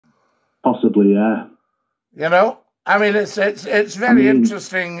Possibly, yeah. You know, I mean, it's very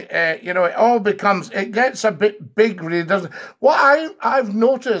interesting. You know, it gets a bit big, really, doesn't it? What I've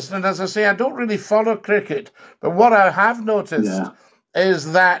noticed, and as I say, I don't really follow cricket, but what I have noticed Yeah,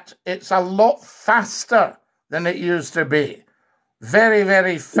 is that it's a lot faster than it used to be. Very,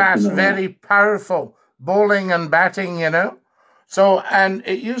 very fast, definitely. very powerful bowling and batting, you know. So, and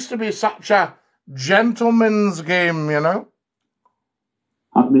it used to be such a gentleman's game, you know.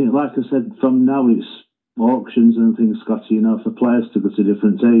 I mean, like I said, from now it's auctions and things, Scotty. You know, for players to go to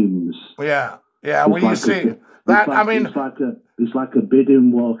different teams, Yeah, yeah. Well, it's you like a, see that. I mean, it's like a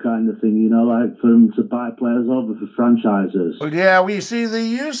bidding war kind of thing. You know, like for them to buy players over for franchises. yeah, we see they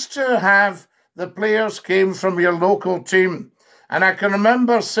used to have the players came from your local team. And I can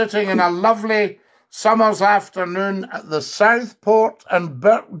remember sitting in a lovely summer's afternoon at the Southport and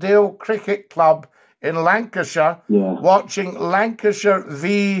Birkdale Cricket Club in Lancashire, Yeah. watching Lancashire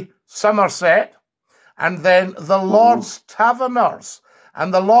v Somerset, and then the Uh-huh. Lord's Taverners.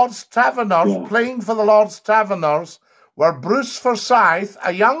 And the Lord's Taverners, Yeah. playing for the Lord's Taverners, were Bruce Forsyth,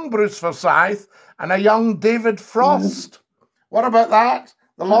 a young Bruce Forsyth, and a young David Right. Frost. What about that?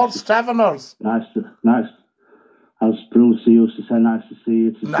 The Nice, Lord's Taverners. nice. As Bruce used to say, nice to see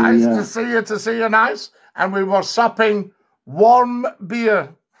you, to see Nice you. to see you, nice. And we were supping warm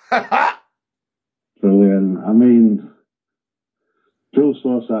beer. Brilliant. I mean, Bruce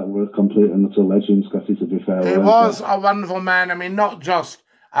Forsyth were a complete and utter legend, Scotty, to be fair, He weren't was they? a wonderful man. I mean, not just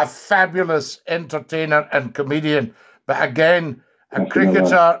a fabulous entertainer and comedian, but again, a Definitely.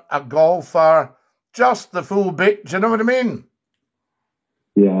 cricketer, a golfer, just the full bit. Do you know what I mean?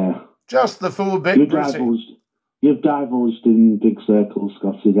 Yeah. Just the full bit, You've Brucey. divulged, you've divulged in big circles,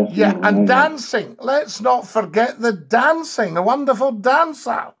 Scotty, Yeah, definitely, and yeah. dancing. Let's not forget the dancing, the wonderful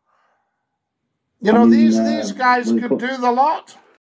dancer. You I know, mean, these guys when it could comes, do the lot.